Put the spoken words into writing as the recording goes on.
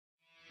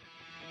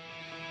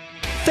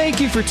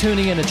Thank you for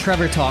tuning in to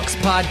Trevor Talks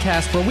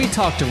podcast, where we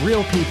talk to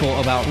real people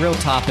about real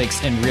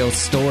topics and real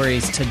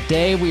stories.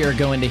 Today, we are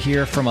going to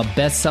hear from a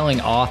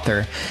best-selling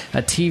author,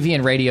 a TV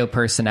and radio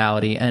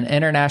personality, an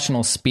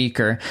international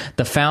speaker,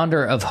 the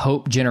founder of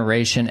Hope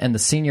Generation, and the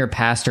senior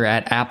pastor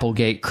at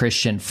Applegate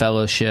Christian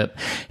Fellowship.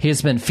 He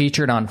has been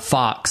featured on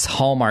Fox,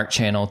 Hallmark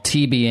Channel,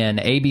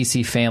 TBN,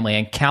 ABC Family,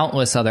 and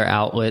countless other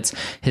outlets.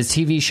 His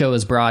TV show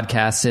is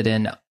broadcasted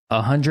in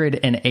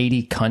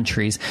 180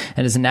 countries,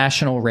 and his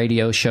national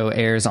radio show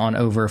airs on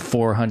over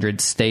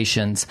 400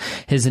 stations.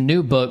 His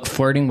new book,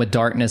 Flirting with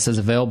Darkness, is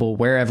available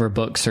wherever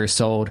books are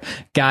sold.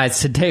 Guys,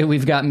 today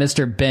we've got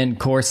Mr. Ben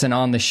Courson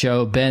on the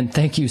show. Ben,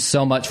 thank you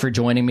so much for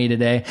joining me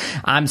today.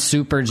 I'm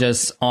super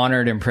just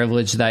honored and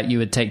privileged that you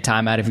would take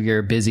time out of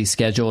your busy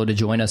schedule to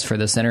join us for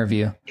this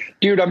interview.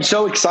 Dude, I'm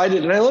so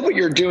excited, and I love what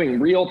you're doing.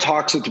 Real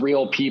talks with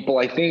real people.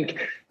 I think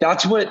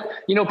that's what,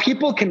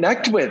 people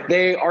connect with.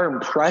 They are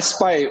impressed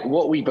by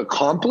what we've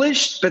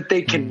accomplished, but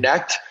they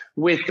connect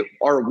with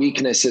our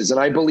weaknesses. And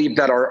I believe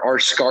that our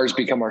scars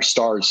become our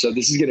stars. So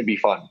this is going to be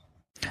fun.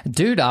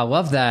 Dude, I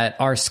love that.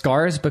 Our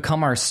scars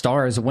become our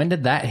stars. When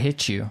did that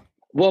hit you?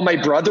 Well, my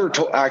brother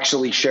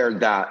actually shared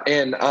that,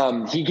 and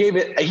he gave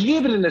it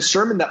in a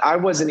sermon that I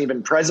wasn't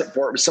even present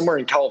for. It was somewhere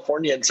in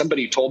California, and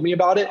somebody told me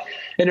about it,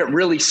 and it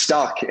really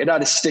stuck. It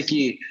had a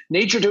sticky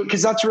nature to it,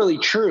 because that's really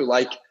true.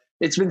 Like,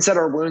 it's been said,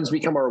 our wounds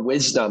become our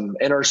wisdom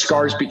and our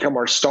scars become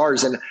our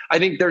stars. And I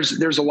think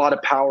there's a lot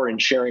of power in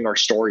sharing our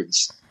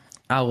stories.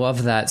 I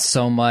love that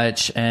so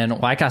much. And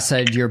like I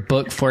said, your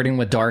book, Flirting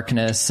with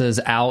Darkness,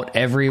 is out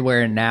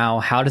everywhere now.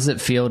 How does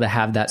it feel to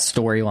have that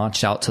story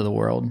launched out to the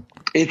world?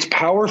 It's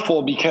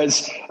powerful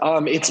because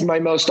it's my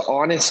most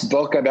honest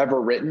book I've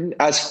ever written,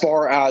 as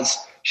far as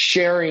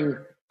sharing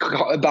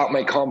about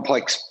my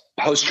complex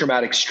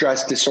post-traumatic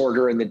stress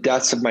disorder and the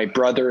deaths of my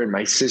brother and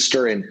my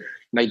sister, and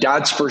my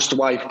dad's first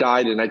wife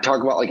died. And I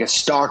talk about like a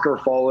stalker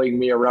following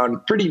me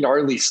around, pretty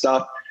gnarly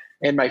stuff.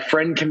 And my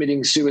friend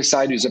committing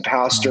suicide, who's a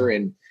pastor,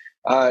 and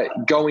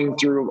going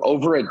through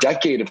over a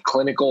decade of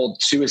clinical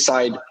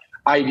suicide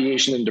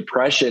ideation and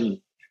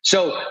depression.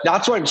 So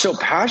that's why I'm so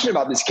passionate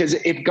about this, because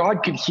if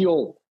God could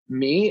heal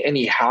me, and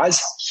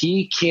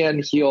he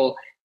can heal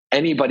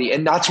anybody.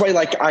 And that's why,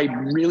 I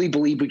really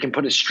believe we can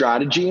put a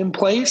strategy in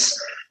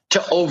place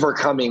to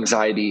overcome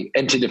anxiety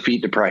and to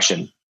defeat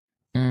depression.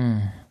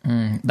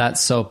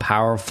 That's so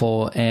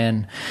powerful.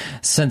 And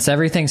since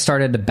everything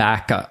started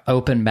to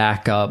open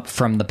back up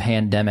from the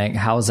pandemic,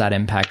 how has that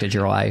impacted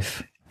your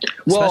life?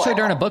 Especially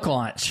during a book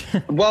launch.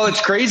 Well,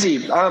 it's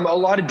crazy. A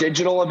lot of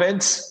digital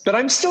events, but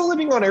I'm still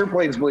living on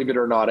airplanes, believe it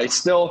or not. I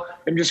still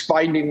am just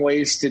finding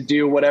ways to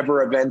do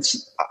whatever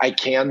events I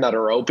can that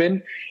are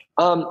open.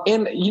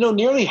 And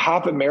nearly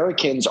half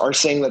Americans are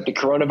saying that the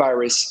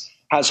coronavirus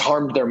has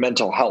harmed their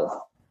mental health.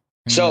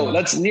 So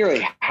that's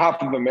nearly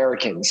half of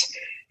Americans.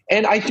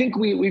 And I think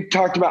we've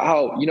talked about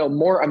how,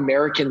 more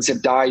Americans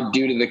have died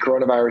due to the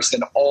coronavirus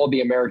than all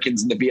the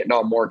Americans in the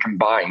Vietnam War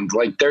combined.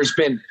 Like, there's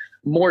been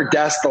more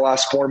deaths the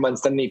last 4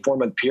 months than any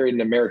 4-month period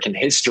in American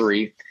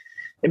history.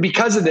 And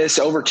because of this,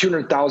 over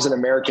 200,000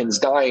 Americans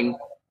dying,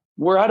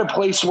 we're at a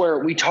place where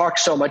we talk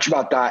so much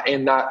about that,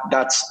 and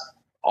that's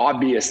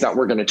obvious that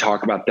we're going to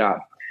talk about that.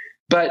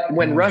 But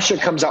when Russia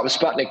comes out with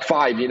Sputnik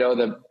 5,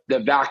 the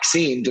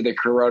vaccine to the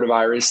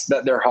coronavirus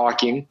that they're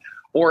hawking,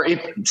 or if,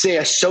 say,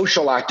 a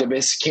social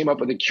activist came up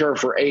with a cure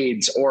for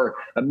AIDS, or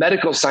a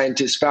medical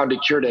scientist found a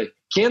cure to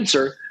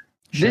cancer,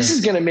 this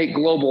is going to make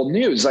global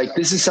news. Like,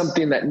 this is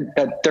something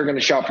that they're going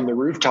to shout from the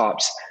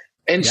rooftops.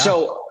 And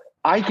so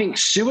I think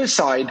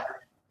suicide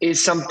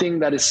is something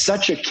that is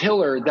such a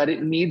killer that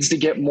it needs to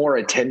get more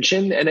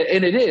attention. And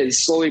it is,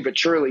 slowly but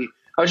surely.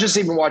 I was just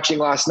even watching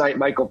last night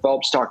Michael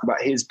Phelps talk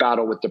about his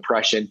battle with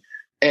depression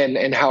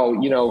and how,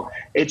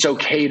 it's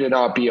okay to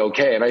not be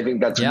okay. And I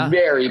think that's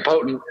very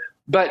potent.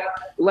 But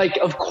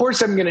of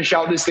course I'm going to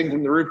shout this thing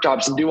from the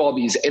rooftops and do all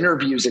these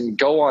interviews and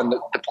go on the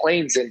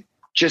planes and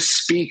just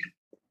speak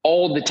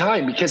all the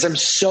time, because I'm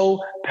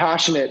so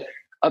passionate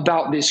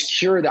about this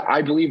cure that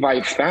I believe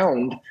I've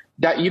found,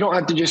 that you don't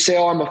have to just say,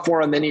 oh, I'm a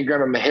 4 on the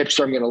Enneagram, I'm a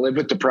hipster, I'm going to live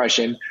with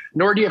depression.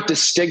 Nor do you have to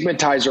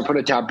stigmatize or put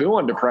a taboo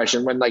on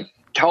depression when,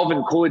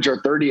 Calvin Coolidge,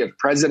 our 30th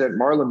president,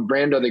 Marlon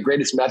Brando, the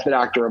greatest method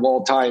actor of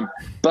all time,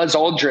 Buzz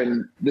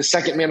Aldrin, the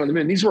second man on the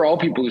moon. These were all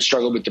people who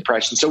struggled with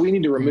depression. So we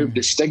need to remove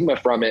the stigma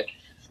from it.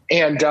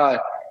 And,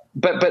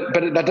 but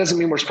that doesn't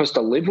mean we're supposed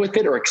to live with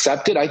it or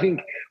accept it. I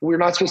think we're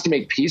not supposed to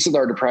make peace with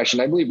our depression.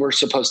 I believe we're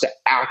supposed to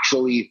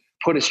actually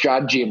put a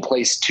strategy in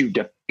place to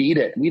defeat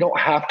it. We don't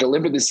have to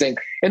live with this thing.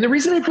 And the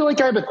reason I feel like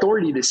I have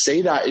authority to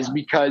say that is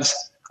because,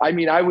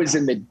 I was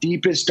in the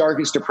deepest,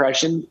 darkest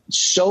depression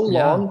so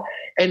long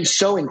and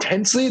so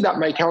intensely that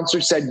my counselor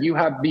said, you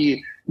have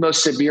the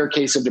most severe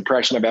case of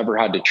depression I've ever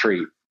had to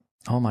treat.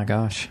 Oh my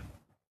gosh.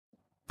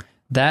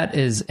 That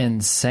is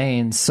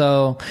insane.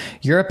 So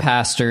you're a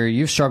pastor.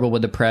 You've struggled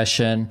with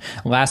depression.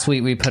 Last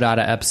week we put out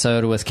an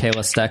episode with Kayla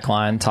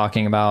Steckline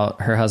talking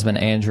about her husband,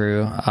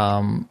 Andrew,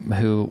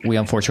 who we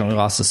unfortunately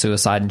lost to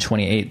suicide in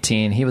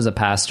 2018. He was a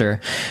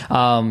pastor.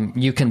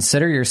 You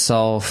consider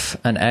yourself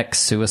an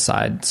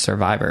ex-suicide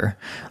survivor.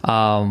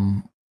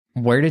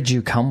 Where did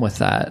you come with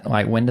that?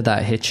 Like, when did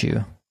that hit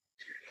you?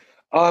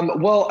 I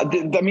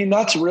mean,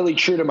 that's really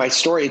true to my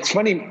story. It's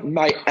funny.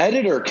 My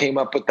editor came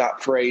up with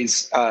that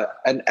phrase,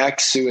 an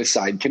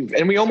ex-suicide,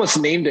 and we almost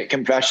named it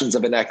Confessions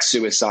of an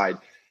Ex-Suicide,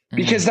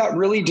 because that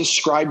really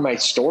described my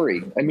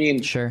story. I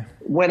mean, sure.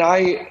 When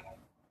I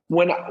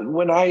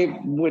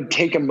would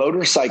take a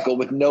motorcycle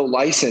with no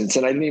license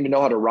and I didn't even know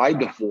how to ride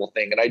the full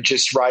thing, and I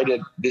just ride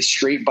this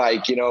street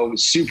bike,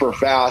 super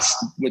fast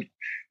with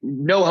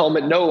no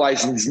helmet, no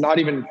license, not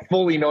even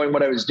fully knowing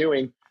what I was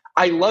doing.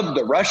 I loved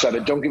the rush of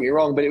it, don't get me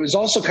wrong, but it was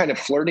also kind of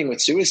flirting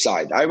with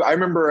suicide. I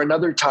remember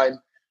another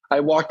time I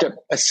walked up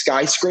a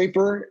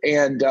skyscraper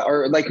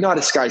or not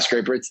a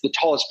skyscraper, it's the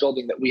tallest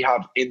building that we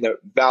have in the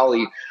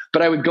valley,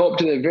 but I would go up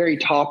to the very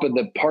top of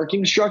the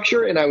parking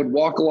structure and I would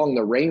walk along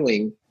the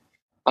railing.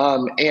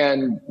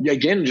 And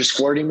again, just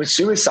flirting with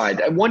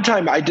suicide. At one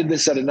time I did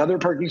this at another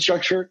parking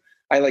structure.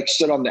 I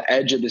stood on the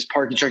edge of this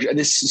parking structure, and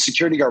this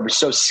security guard was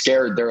so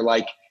scared. They're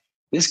like,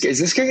 is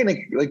this guy gonna,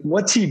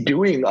 what's he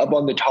doing up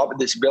on the top of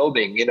this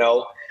building?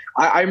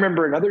 I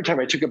remember another time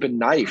I took up a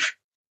knife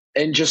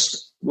and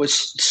just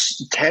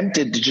was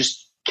tempted to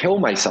just kill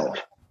myself.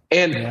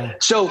 And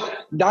so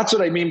that's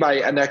what I mean by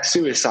an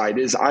ex-suicide,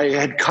 is I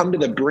had come to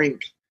the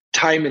brink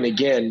time and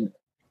again,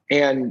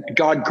 and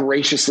God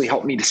graciously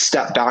helped me to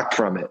step back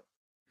from it.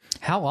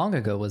 How long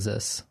ago was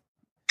this?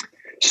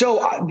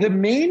 So the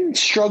main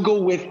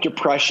struggle with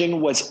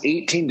depression was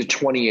 18 to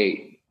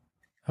 28.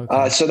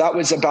 Okay. So that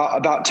was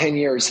about 10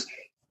 years.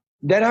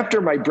 Then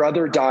after my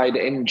brother died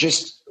and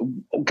just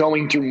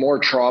going through more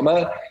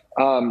trauma,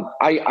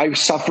 I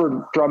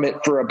suffered from it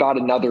for about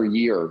another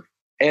year.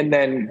 And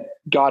then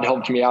God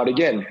helped me out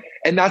again.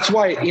 And that's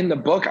why in the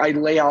book, I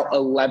lay out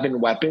 11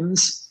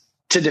 weapons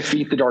to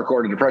defeat the dark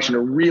lord of depression,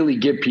 to really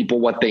give people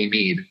what they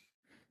need.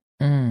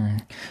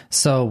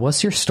 So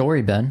what's your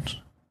story, Ben?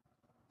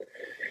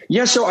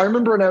 Yeah, so I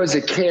remember when I was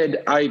a kid,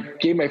 I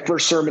gave my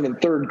first sermon in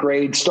 3rd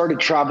grade, started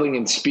traveling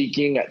and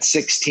speaking at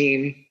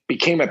 16,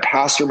 became a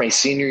pastor my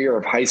senior year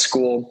of high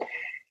school.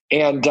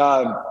 And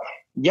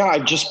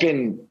I've just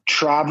been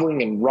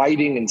traveling and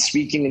writing and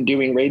speaking and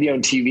doing radio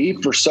and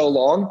TV for so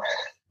long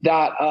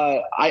that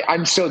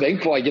I'm so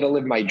thankful I get to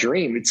live my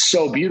dream. It's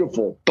so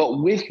beautiful.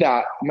 But with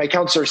that, my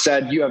counselor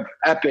said, you have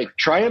epic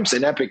triumphs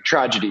and epic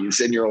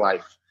tragedies in your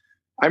life.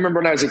 I remember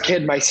when I was a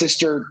kid, my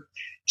sister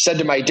said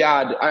to my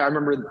dad, I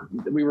remember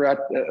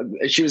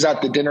she was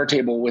at the dinner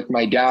table with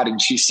my dad,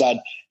 and she said,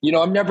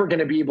 I'm never going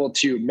to be able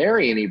to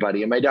marry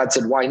anybody. And my dad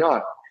said, why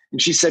not?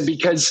 And she said,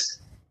 because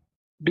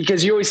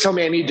you always tell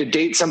me I need to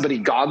date somebody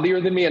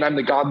godlier than me, and I'm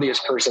the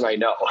godliest person I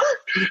know.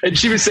 And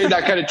she was saying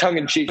that kind of tongue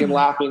in cheek and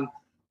laughing.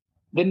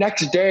 The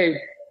next day,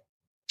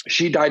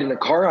 she died in a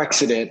car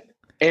accident,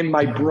 and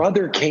my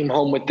brother came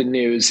home with the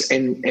news,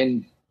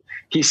 and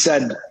he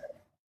said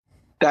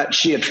that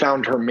she had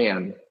found her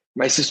man.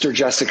 My sister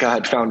Jessica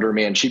had found her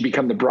man. She'd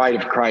become the bride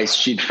of Christ.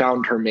 She'd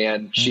found her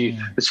man. She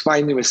was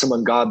finally with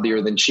someone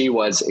godlier than she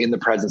was in the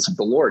presence of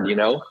the Lord,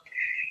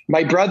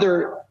 My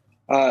brother,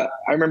 I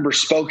remember,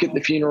 spoke at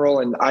the funeral,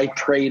 and I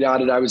prayed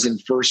at it. I was in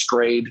 1st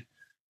grade.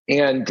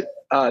 And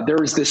there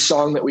was this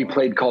song that we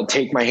played called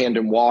Take My Hand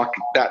and Walk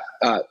that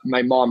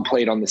my mom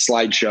played on the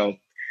slideshow.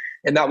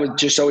 And that would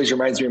just always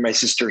reminds me of my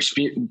sister's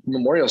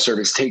memorial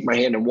service, Take My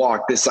Hand and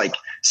Walk, this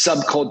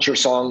subculture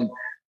song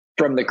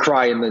from The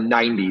Cry in the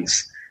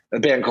 90s. A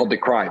band called The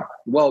Cry.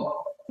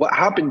 Well, what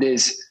happened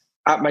is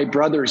at my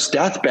brother's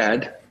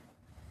deathbed,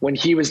 when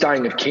he was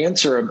dying of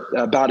cancer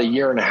about a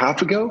year and a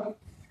half ago,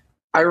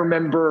 I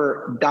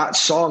remember that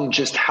song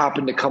just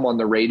happened to come on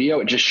the radio.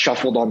 It just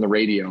shuffled on the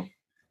radio.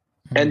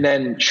 And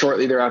then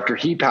shortly thereafter,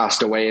 he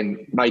passed away,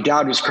 and my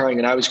dad was crying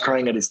and I was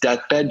crying at his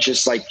deathbed,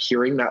 just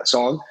hearing that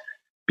song,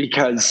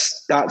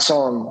 because that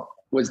song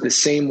was the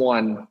same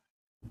one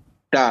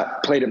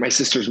that played at my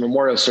sister's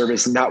memorial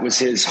service. And that was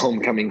his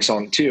homecoming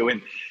song too.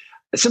 And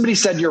somebody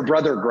said your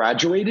brother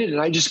graduated,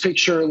 and I just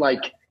picture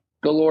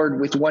the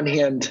Lord with one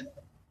hand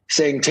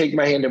saying, take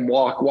my hand and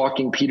walk,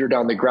 walking Peter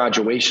down the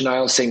graduation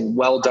aisle, saying,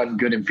 well done,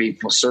 good and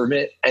faithful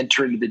servant,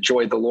 enter into the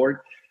joy of the Lord.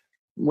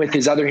 With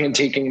his other hand,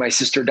 taking my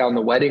sister down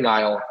the wedding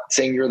aisle,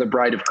 saying, you're the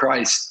bride of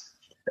Christ.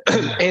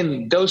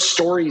 And those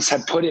stories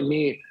have put in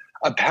me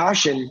a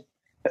passion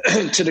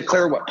to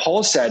declare what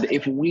Paul said: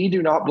 if we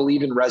do not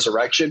believe in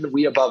resurrection,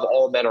 we above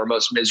all men are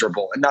most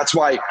miserable. And that's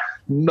why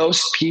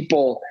most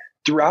people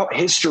throughout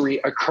history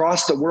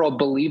across the world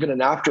believe in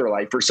an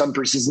afterlife or some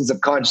persistence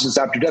of consciousness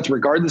after death,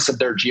 regardless of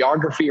their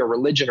geography or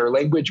religion or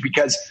language,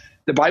 because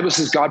the Bible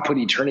says God put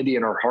eternity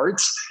in our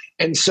hearts.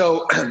 And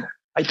so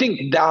I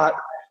think that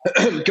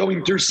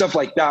going through stuff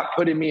like that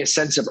put in me a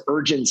sense of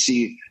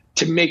urgency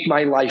to make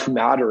my life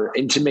matter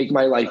and to make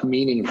my life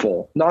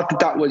meaningful. Not that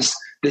that was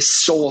this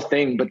soul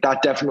thing, but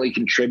that definitely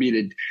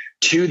contributed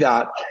to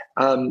that,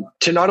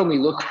 to not only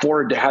look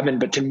forward to heaven,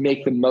 but to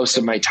make the most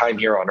of my time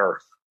here on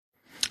earth.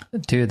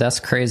 Dude, that's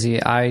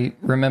crazy. I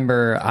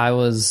remember I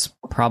was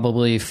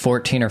probably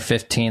 14 or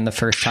 15 the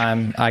first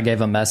time I gave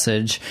a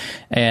message,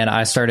 and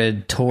I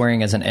started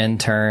touring as an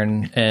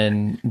intern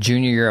in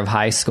junior year of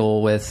high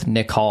school with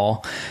Nick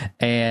Hall.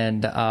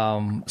 And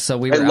so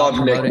we were I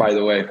love Nick, by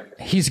the way.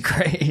 He's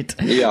great.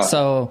 Yeah.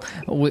 So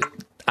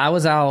I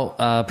was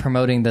out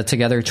promoting the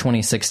Together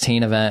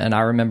 2016 event, and I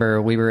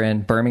remember we were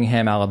in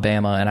Birmingham,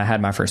 Alabama, and I had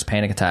my first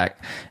panic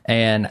attack.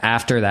 And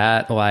after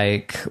that,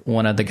 like,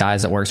 one of the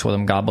guys that works with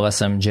him, God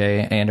bless him,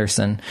 Jay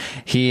Anderson,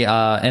 he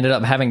ended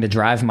up having to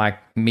drive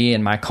me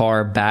and my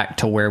car back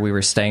to where we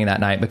were staying that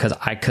night because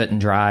I couldn't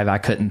drive. I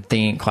couldn't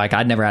think. Like,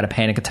 I'd never had a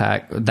panic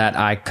attack that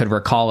I could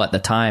recall at the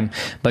time,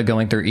 but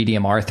going through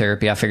EDMR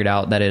therapy, I figured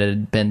out that it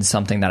had been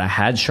something that I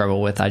had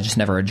struggled with. I just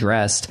never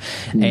addressed.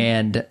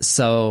 And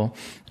so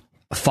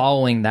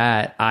following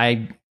that,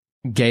 I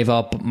gave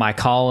up my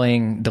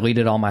calling,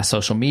 deleted all my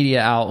social media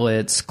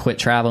outlets, quit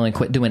traveling,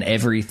 quit doing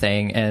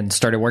everything, and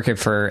started working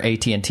for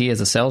AT&T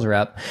as a sales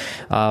rep.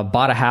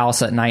 Bought a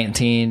house at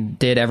 19,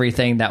 did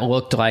everything that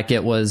looked like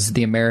it was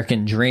the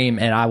American dream,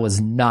 and I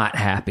was not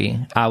happy.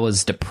 I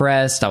was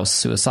depressed. I was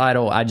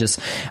suicidal. I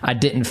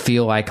didn't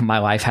feel like my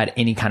life had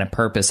any kind of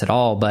purpose at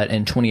all. But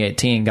in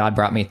 2018, God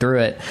brought me through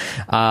it.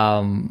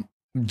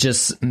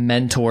 Just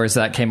mentors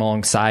that came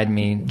alongside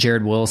me,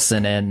 Jared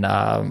Wilson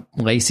and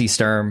Lacey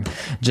Sturm,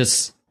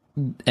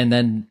 and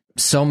then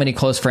so many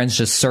close friends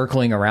just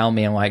circling around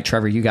me and like,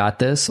 Trevor, you got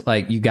this.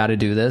 Like, you got to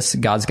do this.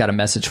 God's got a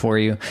message for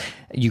you.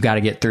 You got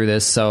to get through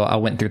this. So I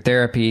went through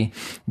therapy,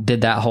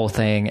 did that whole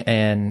thing,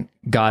 and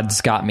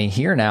God's got me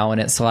here now. And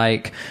it's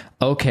like,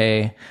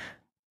 okay,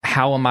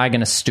 how am I going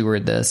to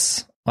steward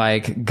this?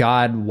 Like,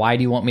 God, why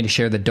do you want me to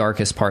share the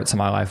darkest parts of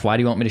my life? Why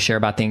do you want me to share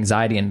about the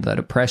anxiety and the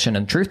depression?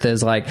 And the truth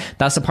is, like,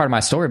 that's a part of my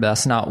story, but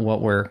that's not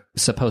what we're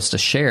supposed to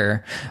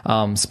share.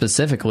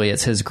 Specifically,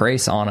 it's His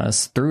grace on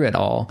us through it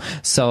all.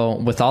 So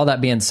with all that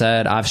being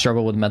said, I've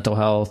struggled with mental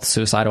health,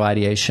 suicidal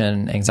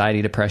ideation,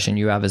 anxiety, depression.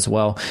 You have as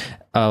well.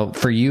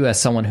 For you, as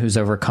someone who's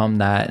overcome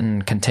that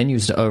and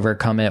continues to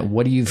overcome it,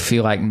 what do you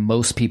feel like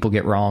most people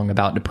get wrong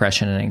about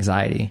depression and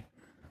anxiety?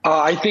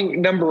 I think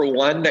number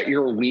one, that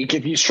you're weak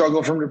if you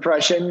struggle from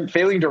depression,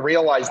 failing to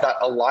realize that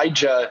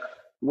Elijah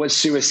was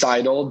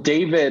suicidal.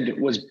 David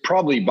was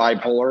probably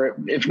bipolar.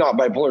 If not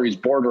bipolar, he's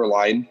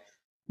borderline.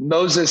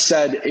 Moses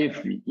said,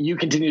 if you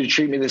continue to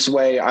treat me this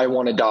way, I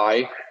want to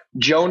die.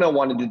 Jonah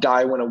wanted to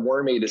die when a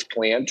worm ate his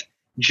plant.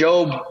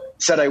 Job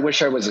said, I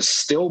wish I was a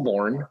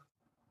stillborn.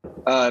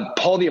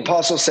 Paul the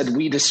apostle said,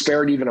 we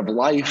despaired even of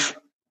life.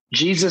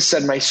 Jesus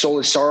said, my soul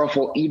is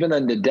sorrowful even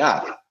unto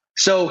death.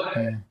 So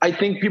I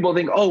think people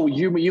think, oh,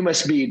 you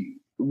must be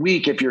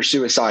weak if you're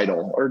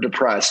suicidal or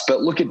depressed.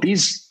 But look at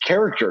these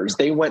characters.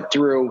 They went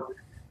through,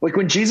 like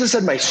when Jesus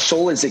said, my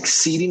soul is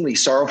exceedingly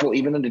sorrowful,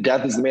 even unto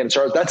death is the man of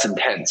sorrows. That's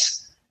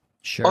intense.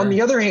 Sure. On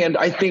the other hand,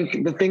 I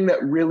think the thing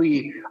that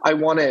really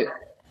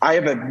I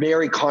have a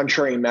very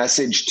contrary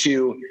message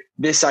to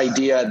this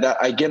idea that,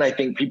 again, I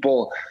think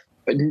people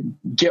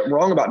get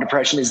wrong about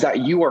depression, is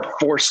that you are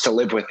forced to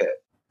live with it.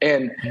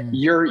 And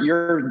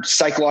your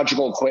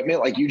psychological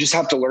equipment, like, you just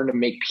have to learn to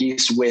make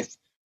peace with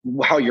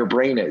how your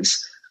brain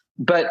is.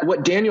 But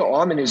what Daniel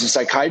Amen, who's a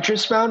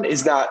psychiatrist, found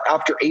is that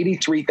after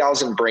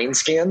 83,000 brain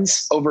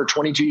scans over a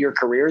 22-year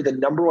career, the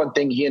number one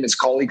thing he and his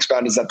colleagues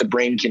found is that the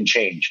brain can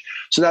change.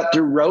 So that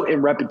through rote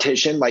and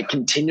repetition, like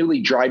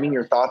continually driving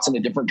your thoughts in a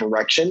different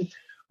direction,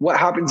 what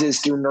happens is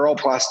through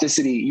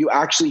neuroplasticity, you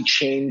actually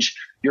change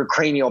your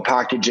cranial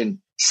package and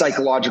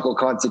psychological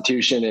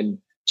constitution and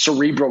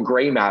cerebral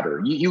gray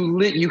matter.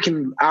 You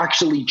can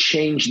actually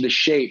change the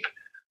shape,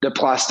 the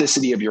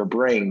plasticity of your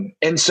brain.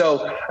 And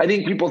so I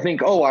think people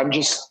think, oh, I'm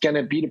just going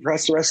to be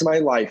depressed the rest of my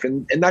life.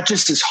 And that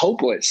just is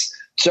hopeless.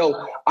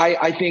 So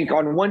I think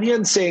on one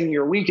hand, saying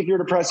you're weak if you're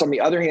depressed, on the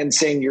other hand,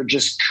 saying you're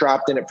just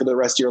trapped in it for the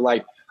rest of your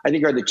life, I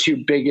think are the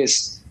two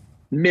biggest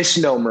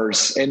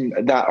misnomers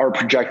that are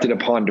projected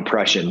upon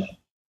depression.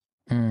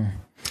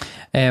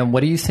 And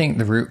what do you think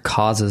the root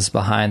causes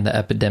behind the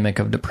epidemic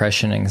of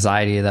depression and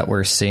anxiety that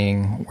we're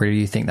seeing? Where do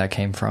you think that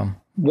came from?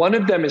 One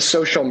of them is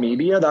social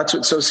media. That's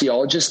what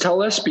sociologists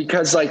tell us,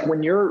 because like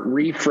when you're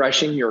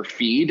refreshing your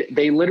feed,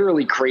 they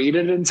literally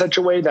created it in such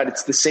a way that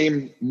it's the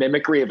same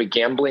mimicry of a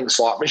gambling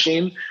slot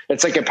machine.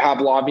 It's like a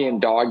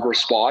Pavlovian dog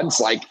response.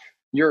 Like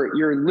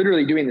you're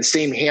literally doing the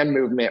same hand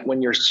movement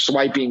when you're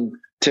swiping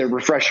to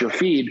refresh your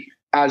feed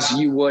as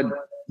you would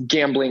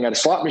gambling at a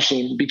slot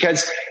machine,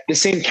 because the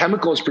same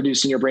chemical is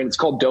produced in your brain. It's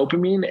called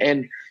dopamine,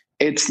 and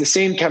it's the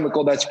same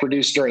chemical that's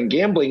produced during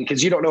gambling,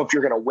 because you don't know if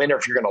you're going to win or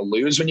if you're going to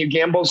lose when you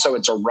gamble. So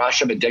it's a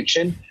rush of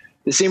addiction.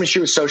 The same is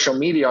true with social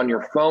media on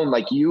your phone.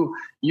 Like you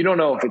don't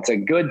know if it's a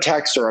good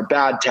text or a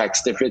bad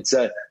text, if it's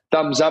a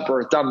thumbs up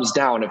or a thumbs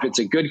down, if it's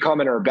a good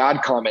comment or a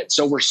bad comment.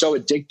 So we're so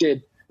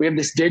addicted. We have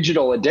this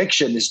digital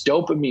addiction, this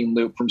dopamine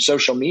loop from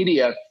social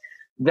media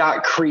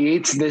that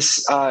creates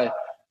this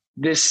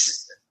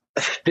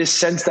this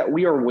sense that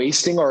we are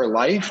wasting our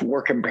life.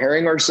 We're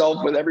comparing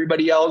ourselves with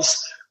everybody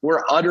else.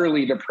 We're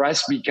utterly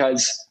depressed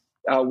because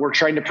we're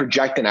trying to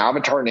project an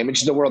avatar, an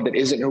image of the world that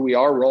isn't who we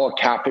are. We're all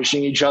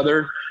catfishing each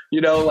other,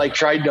 like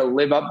trying to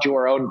live up to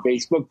our own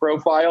Facebook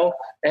profile.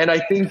 And I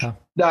think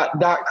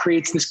that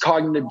creates this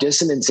cognitive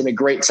dissonance and a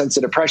great sense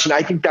of depression.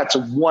 I think that's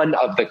one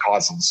of the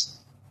causes.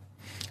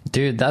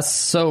 Dude, that's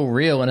so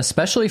real. And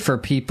especially for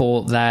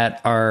people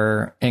that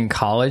are in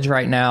college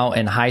right now,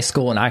 in high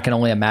school, and I can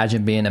only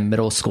imagine being in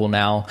middle school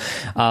now,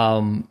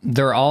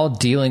 they're all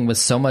dealing with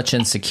so much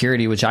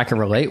insecurity, which I can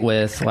relate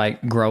with,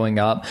 like growing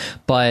up.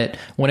 But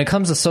when it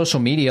comes to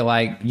social media,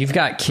 like you've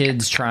got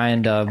kids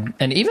trying to,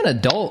 and even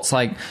adults,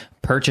 like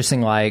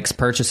purchasing likes,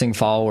 purchasing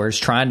followers,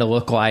 trying to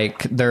look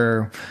like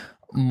they're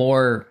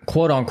more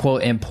quote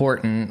unquote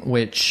important,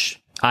 which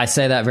I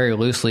say that very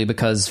loosely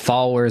because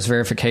followers,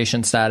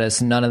 verification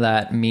status, none of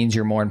that means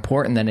you're more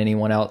important than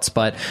anyone else.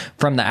 But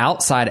from the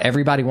outside,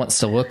 everybody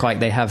wants to look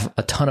like they have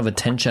a ton of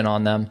attention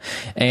on them.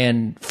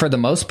 And for the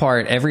most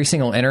part, every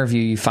single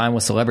interview you find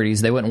with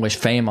celebrities, they wouldn't wish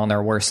fame on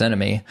their worst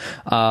enemy.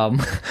 What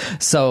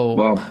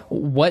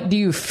do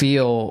you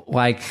feel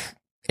like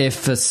if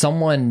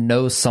someone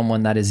knows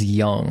someone that is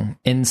young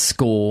in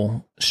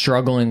school,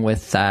 struggling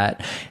with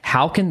that,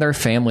 how can their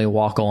family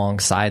walk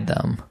alongside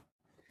them?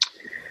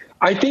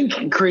 I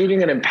think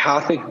creating an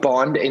empathic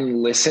bond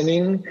and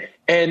listening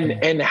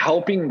and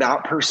helping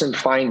that person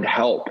find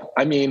help.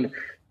 I mean,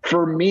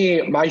 for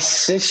me, my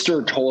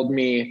sister told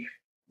me,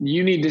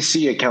 you need to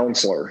see a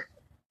counselor.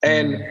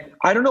 And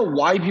I don't know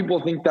why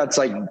people think that's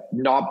like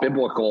not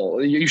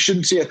biblical. You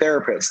shouldn't see a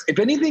therapist. If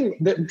anything,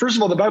 first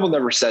of all, the Bible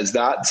never says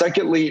that.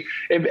 Secondly,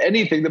 if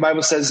anything, the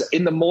Bible says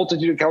in the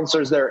multitude of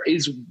counselors, there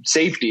is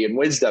safety and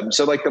wisdom.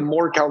 So like the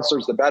more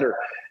counselors, the better.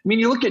 I mean,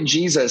 you look at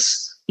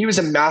Jesus, he was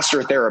a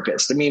master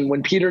therapist. I mean,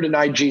 when Peter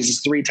denied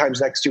Jesus 3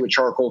 times next to a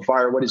charcoal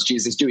fire, what does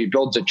Jesus do? He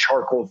builds a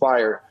charcoal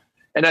fire.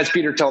 And as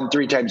Peter tells him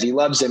 3 times he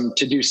loves him,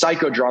 to do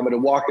psychodrama, to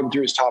walk him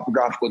through his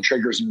topographical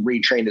triggers and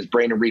retrain his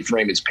brain and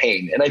reframe his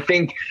pain. And I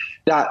think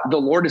that the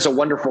Lord is a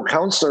wonderful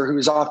counselor who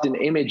is often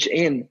imaged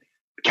in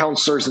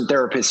counselors and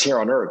therapists here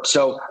on earth.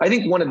 So I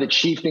think one of the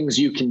chief things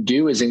you can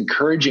do is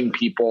encouraging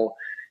people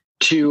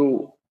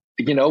to,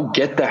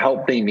 get the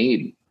help they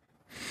need.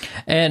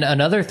 And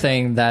another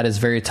thing that is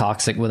very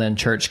toxic within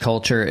church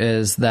culture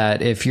is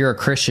that if you're a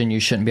Christian, you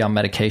shouldn't be on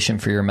medication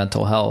for your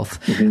mental health.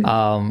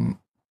 Mm-hmm.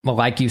 Well,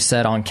 like you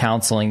said on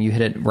counseling, you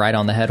hit it right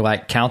on the head.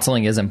 Like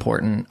counseling is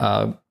important.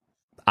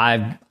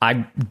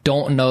 I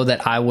don't know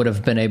that I would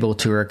have been able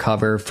to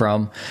recover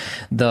from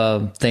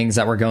the things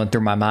that were going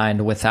through my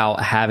mind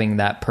without having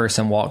that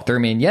person walk through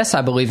me. And yes,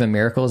 I believe in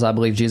miracles. I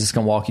believe Jesus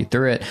can walk you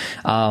through it.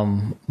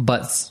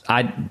 But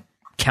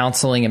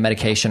counseling and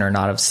medication are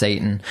not of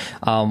Satan.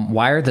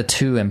 Why are the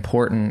two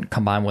important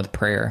combined with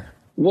prayer?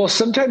 Well,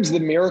 sometimes the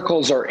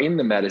miracles are in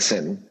the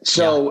medicine.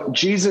 So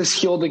Jesus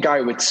healed a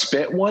guy with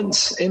spit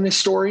once in this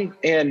story,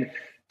 and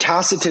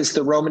Tacitus,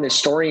 the Roman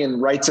historian,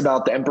 writes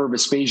about the Emperor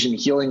Vespasian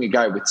healing a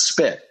guy with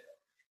spit.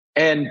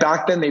 And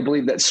back then they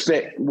believed that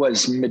spit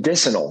was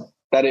medicinal,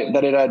 that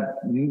it had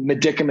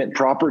medicament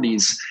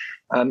properties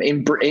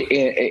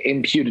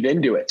imputed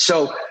into it.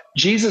 So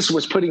Jesus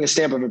was putting a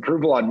stamp of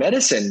approval on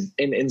medicine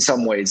in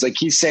some ways. Like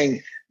he's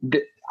saying,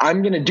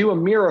 I'm going to do a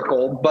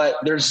miracle, but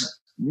there's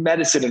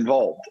medicine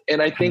involved.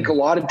 And I think a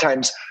lot of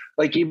times,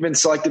 like even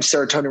selective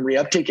serotonin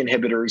reuptake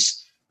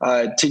inhibitors,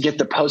 to get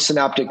the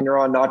postsynaptic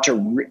neuron not to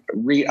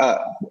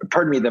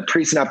the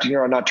presynaptic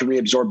neuron not to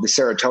reabsorb the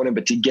serotonin,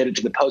 but to get it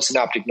to the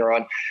postsynaptic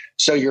neuron,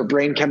 so your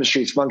brain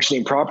chemistry is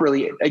functioning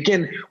properly.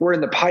 Again, we're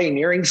in the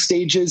pioneering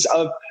stages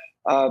of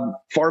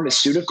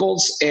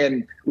pharmaceuticals,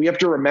 and we have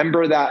to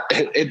remember that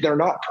they're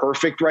not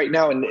perfect right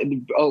now.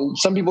 And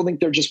some people think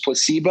they're just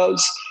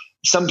placebos.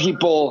 Some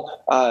people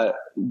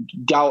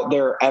doubt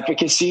their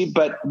efficacy,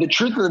 but the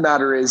truth of the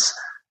matter is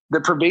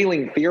the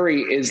prevailing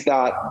theory is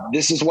that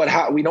this is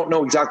we don't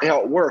know exactly how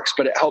it works,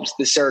 but it helps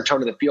the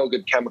serotonin, the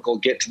feel-good chemical,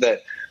 get to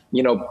the,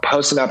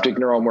 postsynaptic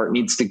neuron where it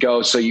needs to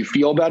go, so you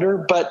feel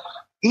better. But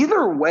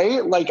either way,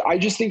 I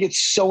just think it's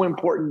so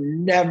important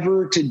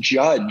never to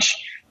judge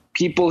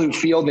people who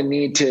feel the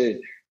need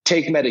to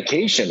take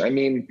medication. I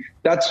mean,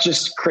 that's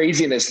just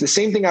craziness. The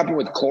same thing happened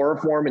with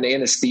chloroform and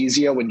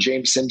anesthesia when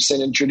James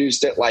Simpson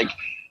introduced it.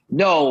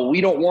 No, we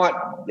don't want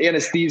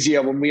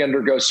anesthesia when we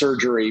undergo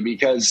surgery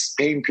because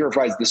pain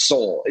purifies the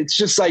soul. It's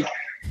just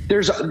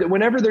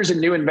whenever there's a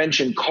new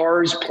invention,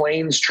 cars,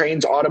 planes,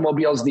 trains,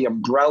 automobiles, the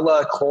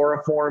umbrella,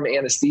 chloroform,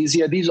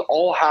 anesthesia, these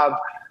all have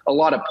a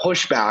lot of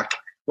pushback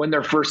when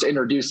they're first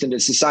introduced into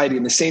society.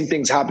 And the same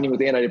thing's happening with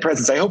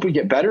antidepressants. I hope we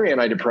get better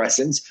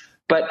antidepressants,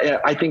 but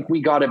I think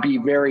we got to be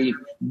very,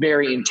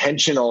 very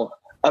intentional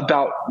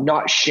about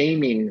not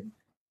shaming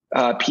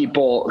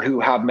people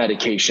who have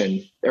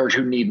medication or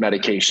who need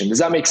medication. Does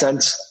that make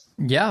sense?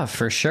 Yeah,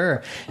 for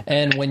sure.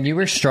 And when you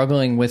were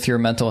struggling with your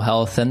mental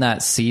health in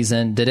that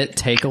season, did it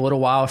take a little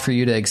while for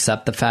you to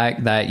accept the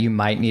fact that you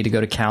might need to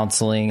go to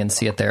counseling and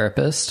see a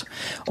therapist?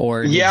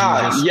 Or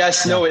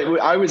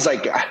I was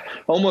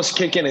almost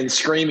kicking and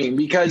screaming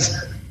because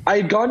I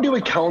had gone to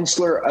a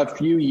counselor a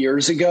few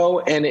years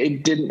ago and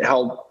it didn't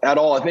help at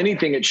all. If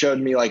anything, it showed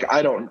me like,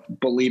 I don't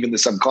believe in the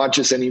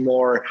subconscious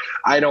anymore.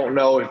 I don't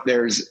know if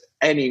there's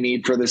any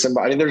need for this. I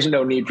mean, there's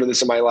no need for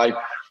this in my life.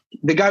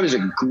 The guy was a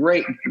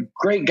great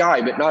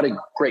guy, but not a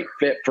great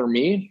fit for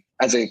me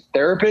as a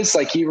therapist.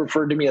 Like, he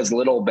referred to me as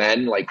Little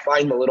Ben, like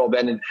find the Little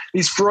Ben, and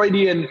these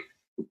Freudian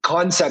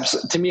concepts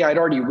to me, I'd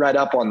already read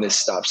up on this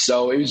stuff.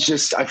 So it was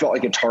just, I felt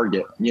like a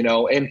target,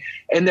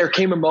 and there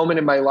came a moment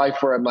in my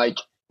life where I'm like,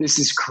 this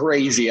is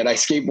crazy. And I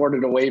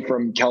skateboarded away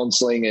from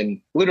counseling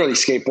and literally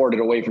skateboarded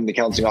away from the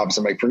counseling office.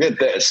 I'm like, forget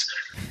this.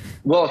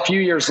 Well, a few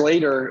years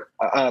later,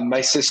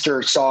 my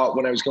sister saw it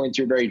when I was going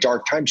through a very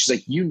dark time. She's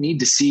like, you need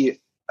to see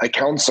a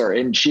counselor.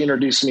 And she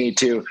introduced me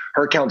to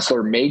her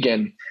counselor,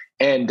 Megan.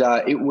 And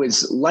it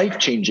was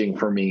life-changing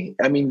for me.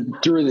 I mean,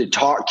 through the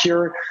talk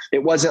cure,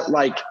 it wasn't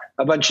like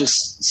a bunch of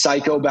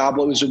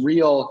psychobabble. It was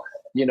real,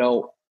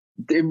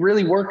 it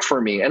really worked for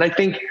me. And I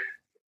think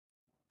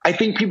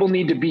people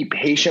need to be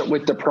patient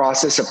with the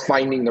process of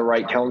finding the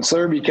right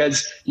counselor,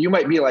 because you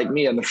might be like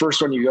me, and the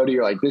first one you go to,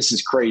 you're like, this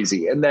is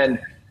crazy. And then,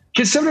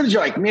 because sometimes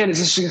you're like, man, is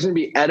this going to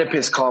be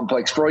Oedipus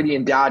complex,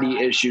 Freudian daddy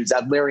issues,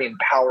 Adlerian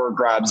power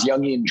grabs,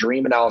 Jungian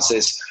dream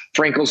analysis,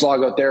 Frankel's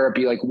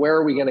logotherapy? Like, where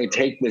are we going to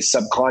take this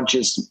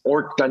subconscious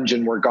orc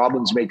dungeon where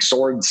goblins make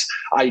swords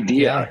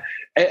idea?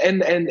 Yeah.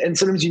 And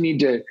sometimes you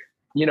need to,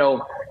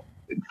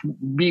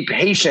 be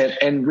patient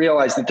and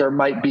realize that there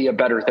might be a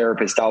better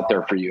therapist out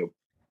there for you.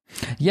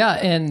 Yeah,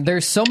 and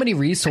there's so many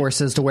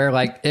resources to where,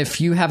 like,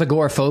 if you have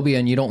agoraphobia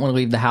and you don't want to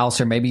leave the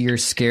house, or maybe you're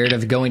scared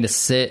of going to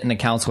sit in a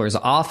counselor's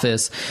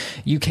office,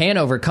 you can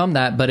overcome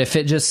that. But if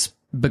it just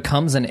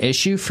becomes an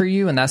issue for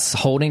you and that's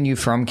holding you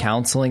from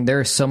counseling, there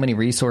are so many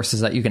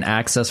resources that you can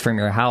access from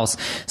your house,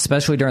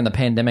 especially during the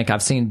pandemic.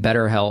 I've seen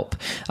BetterHelp,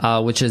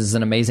 which is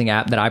an amazing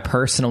app that I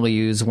personally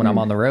use when I'm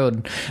on the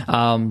road,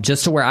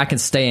 just to where I can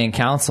stay in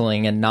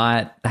counseling and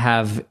not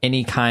have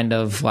any kind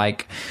of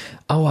like,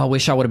 oh, I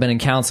wish I would have been in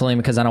counseling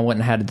because then I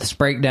wouldn't have had this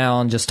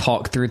breakdown. Just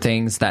talk through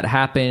things that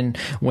happen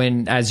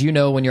when, as you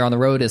know, when you're on the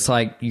road, it's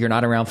like you're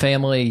not around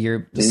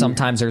family.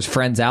 Sometimes there's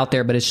friends out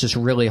there, but it's just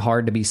really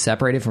hard to be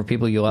separated from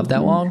people you love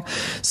that long.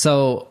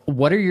 So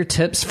what are your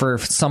tips for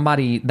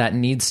somebody that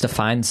needs to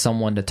find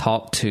someone to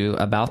talk to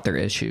about their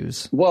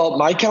issues? Well,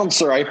 my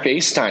counselor, I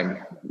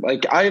FaceTime.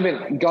 Like, I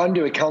haven't gone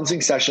to a counseling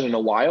session in a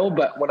while,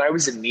 but when I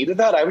was in need of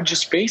that, I would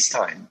just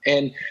FaceTime.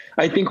 And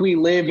I think we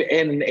live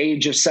in an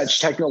age of such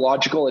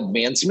technological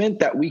advancement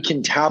that we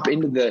can tap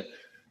into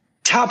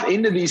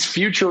these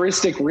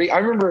futuristic. I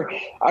remember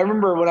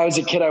when I was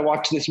a kid, I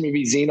watched this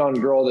movie Xenon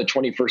Girl, the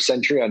 21st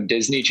Century, on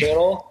Disney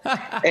Channel.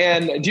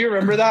 And do you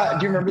remember that?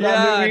 Do you remember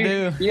that movie?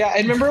 I do. Yeah.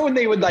 And remember when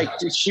they would, like,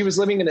 she was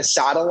living in a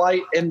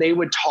satellite and they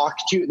would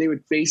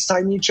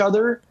FaceTime each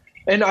other.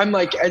 And I'm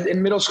like,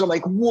 in middle school, I'm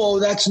like, whoa,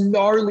 that's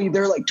gnarly.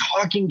 They're like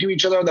talking to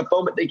each other on the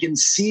phone, but they can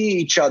see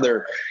each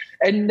other.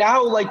 And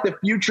now, like, the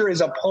future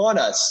is upon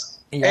us.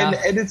 Yeah.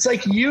 And it's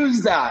like,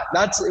 use that.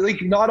 That's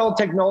like, not all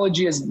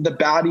technology is the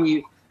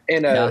baddie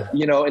in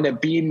a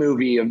B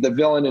movie, of the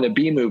villain in a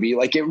B movie.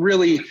 Like, you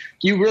really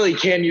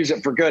can use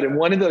it for good. And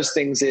one of those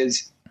things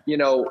is,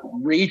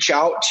 reach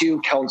out to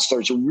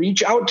counselors,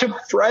 reach out to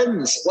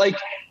friends. Like,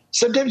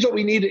 sometimes what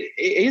we need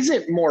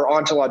isn't more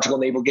ontological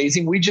navel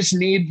gazing. We just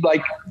need,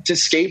 like, to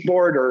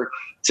skateboard or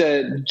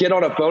to get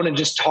on a phone and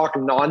just talk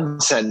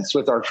nonsense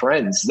with our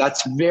friends.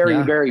 That's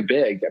very, very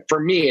big for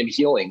me in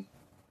healing.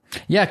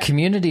 Yeah,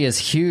 community is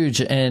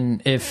huge.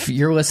 And if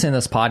you're listening to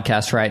this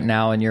podcast right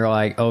now and you're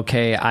like,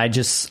 okay, I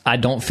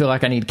don't feel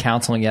like I need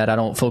counseling yet, I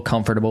don't feel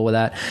comfortable with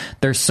that,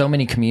 there's so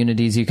many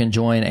communities you can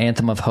join.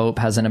 Anthem of Hope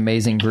has an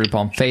amazing group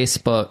on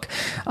Facebook.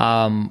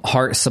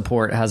 Heart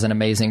Support has an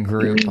amazing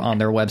group on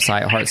their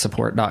website,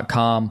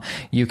 heartsupport.com.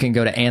 You can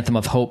go to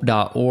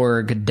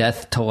anthemofhope.org,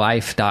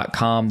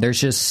 deathtolife.com. There's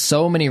just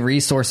so many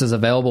resources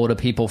available to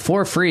people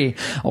for free.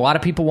 A lot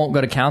of people won't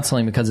go to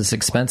counseling because it's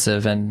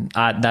expensive, and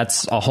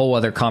that's a whole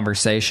other conversation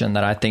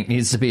that I think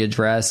needs to be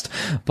addressed.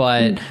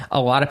 But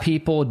a lot of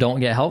people don't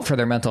get help for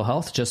their mental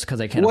health just because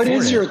they can't afford it.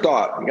 What is your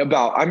thought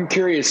about, I'm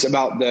curious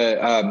about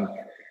the,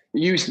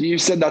 you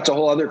said that's a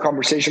whole other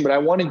conversation, but I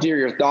wanted to hear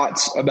your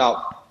thoughts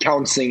about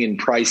counseling and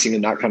pricing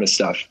and that kind of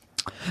stuff.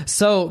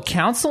 So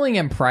counseling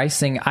and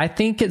pricing, I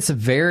think it's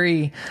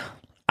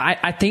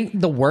I think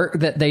the work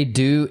that they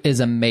do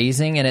is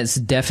amazing and it's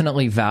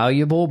definitely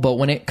valuable. But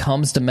when it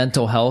comes to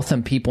mental health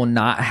and people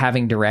not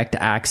having direct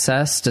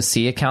access to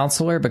see a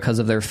counselor because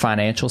of their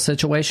financial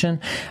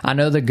situation, I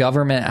know the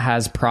government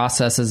has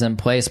processes in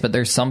place, but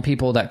there's some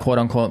people that quote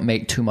unquote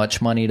make too much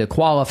money to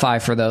qualify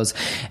for those.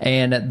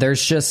 And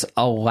there's just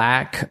a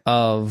lack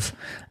of,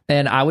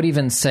 and I would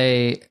even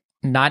say,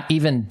 not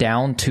even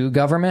down to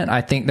government.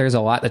 I think there's a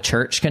lot the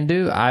church can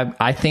do.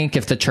 I think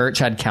if the church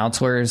had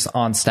counselors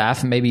on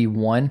staff, maybe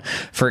one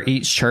for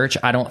each church,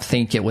 I don't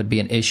think it would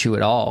be an issue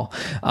at all.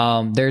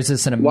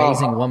 There's an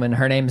amazing woman.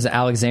 Her name is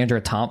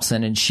Alexandra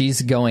Thompson, and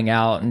she's going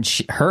out, and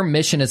her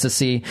mission is to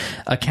see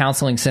a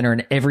counseling center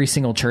in every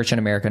single church in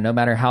America, no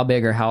matter how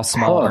big or how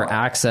small, or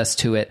access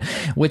to it,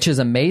 which is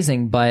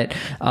amazing. But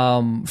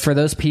for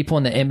those people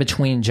in the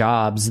in-between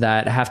jobs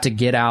that have to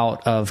get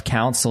out of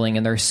counseling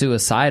and they're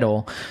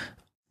suicidal,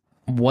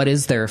 what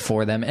is there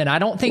for them? And I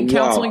don't think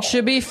counseling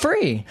should be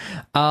free.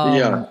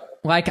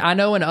 Like, I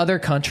know in other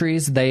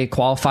countries, they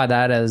qualify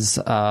that as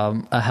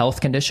a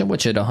health condition,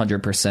 which it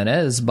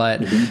 100% is.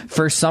 But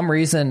for some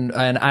reason,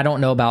 and I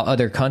don't know about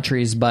other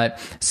countries, but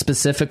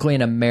specifically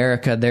in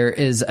America, there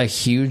is a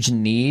huge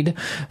need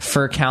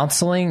for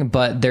counseling,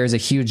 but there's a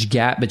huge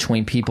gap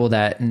between people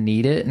that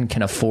need it and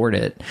can afford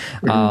it.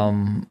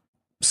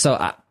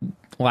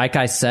 Like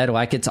I said,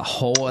 like, it's a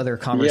whole other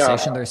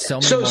conversation. There's so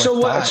many more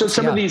thoughts. So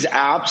some of these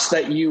apps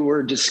that you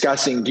were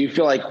discussing, do you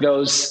feel like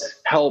those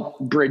help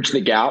bridge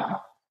the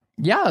gap?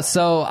 Yeah,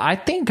 so I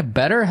think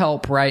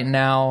BetterHelp right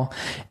now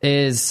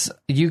is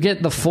you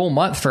get the full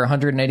month for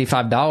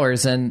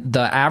 $185, and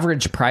the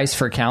average price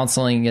for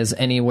counseling is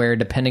anywhere,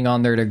 depending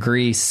on their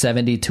degree,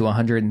 $70 to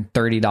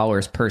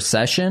 $130 per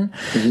session.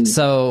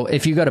 So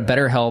if you go to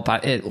BetterHelp,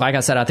 like I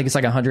said, I think it's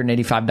like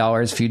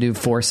 $185. If you do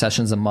 4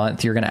 sessions a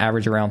month, you're going to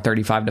average around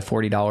 $35 to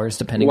 $40,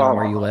 depending on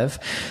where you live.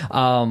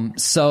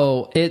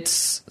 So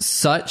it's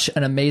such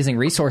an amazing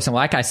resource. And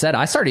like I said,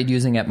 I started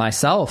using it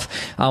myself,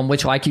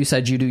 which, like you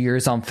said, you do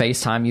yours on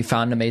FaceTime. You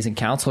found an amazing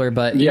counselor.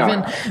 But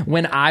even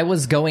when I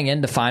was going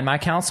in to find my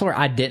counselor,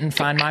 I didn't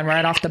find mine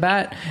right off the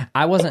bat.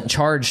 I wasn't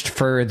charged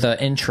for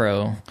the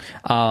intro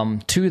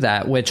to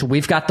that, which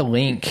we've got the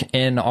link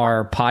in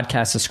our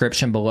podcast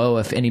description below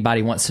if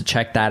anybody wants to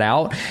check that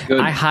out.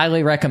 I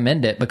highly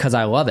recommend it because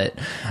I love it.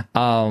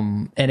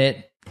 And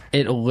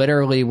it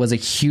literally was a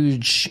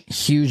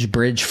huge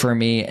bridge for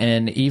me.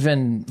 And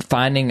even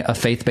finding a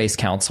faith-based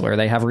counselor,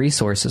 they have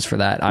resources for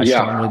that. I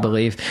strongly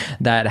believe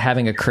that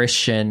having a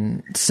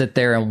Christian sit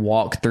there and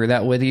walk through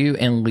that with you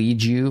and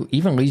lead you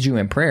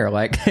in prayer.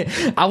 Like,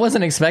 I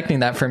wasn't expecting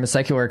that from a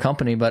secular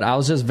company, but I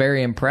was just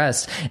very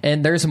impressed.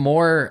 And there's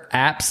more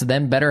apps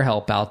than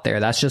BetterHelp out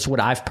there. That's just what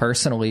I've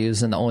personally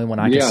used and the only one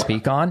I can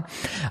speak on.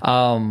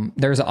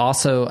 There's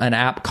also an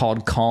app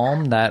called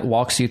Calm that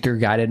walks you through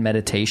guided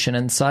meditation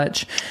and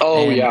such.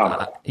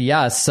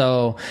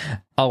 So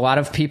a lot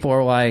of people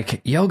are like,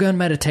 yoga and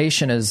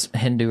meditation is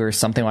Hindu or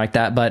something like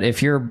that. But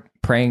if you're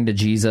praying to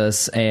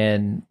Jesus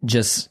and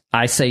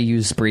I say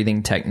use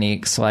breathing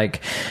techniques,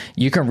 like,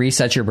 you can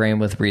reset your brain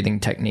with breathing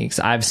techniques.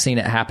 I've seen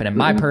it happen in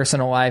my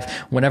personal life.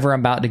 Whenever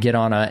I'm about to get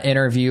on an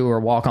interview or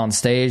walk on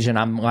stage and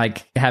I'm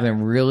like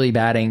having really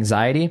bad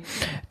anxiety,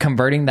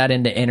 converting that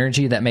into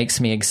energy that makes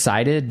me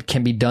excited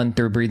can be done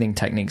through breathing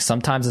techniques.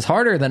 Sometimes it's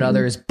harder than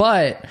others,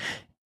 but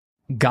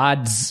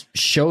God's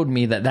showed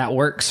me that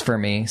works for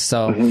me.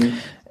 So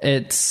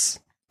it's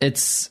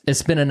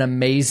been an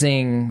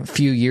amazing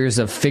few years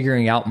of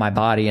figuring out my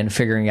body and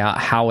figuring out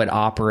how it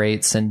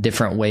operates and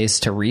different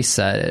ways to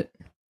reset it.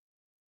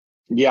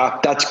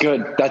 Yeah, that's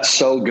good. That's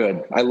so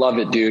good. I love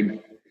it,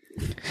 dude.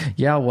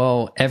 Yeah,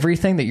 well,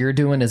 everything that you're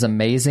doing is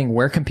amazing.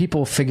 Where can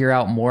people figure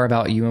out more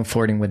about you and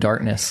Flirting with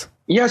Darkness?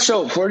 Yeah,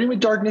 so Flirting with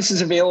Darkness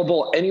is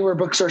available anywhere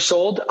books are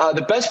sold.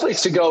 The best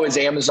place to go is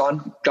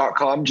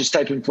Amazon.com. Just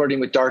type in Flirting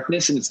with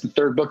Darkness, and it's the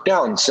 3rd book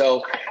down.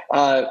 So,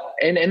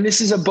 and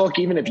this is a book,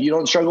 even if you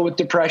don't struggle with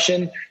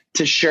depression,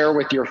 to share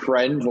with your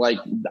friend. Like,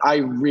 I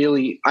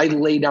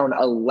lay down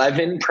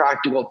 11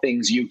 practical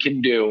things you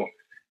can do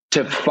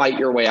to fight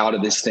your way out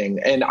of this thing.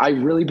 And I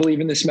really believe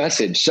in this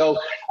message. So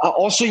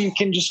also you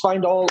can just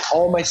find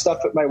all my stuff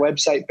at my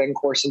website,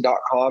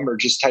 bencorson.com, or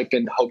just type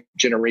in Hope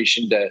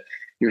Generation to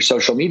your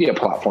social media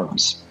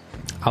platforms.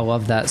 I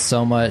love that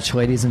so much.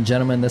 Ladies and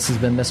gentlemen, this has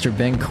been Mr.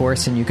 Ben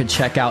Corson. You can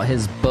check out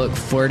his book,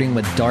 Flirting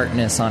with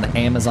Darkness, on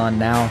Amazon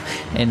now.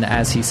 And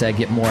as he said,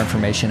 get more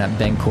information at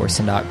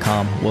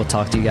bencorson.com. We'll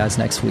talk to you guys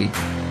next week.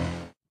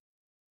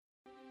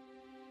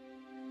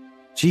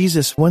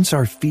 Jesus wants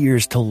our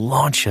fears to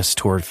launch us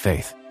toward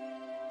faith.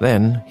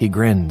 Then he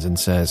grins and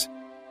says,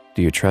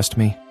 "Do you trust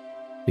me?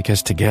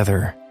 Because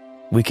together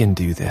we can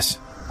do this."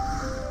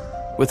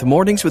 With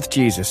Mornings with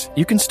Jesus,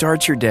 you can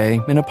start your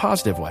day in a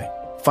positive way.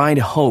 Find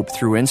hope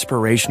through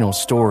inspirational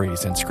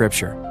stories and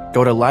scripture.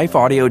 Go to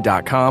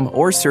lifeaudio.com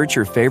or search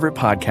your favorite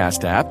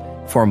podcast app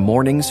for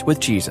Mornings with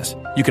Jesus.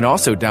 You can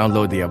also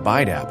download the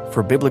Abide app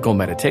for biblical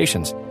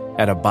meditations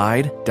at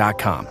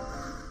abide.com.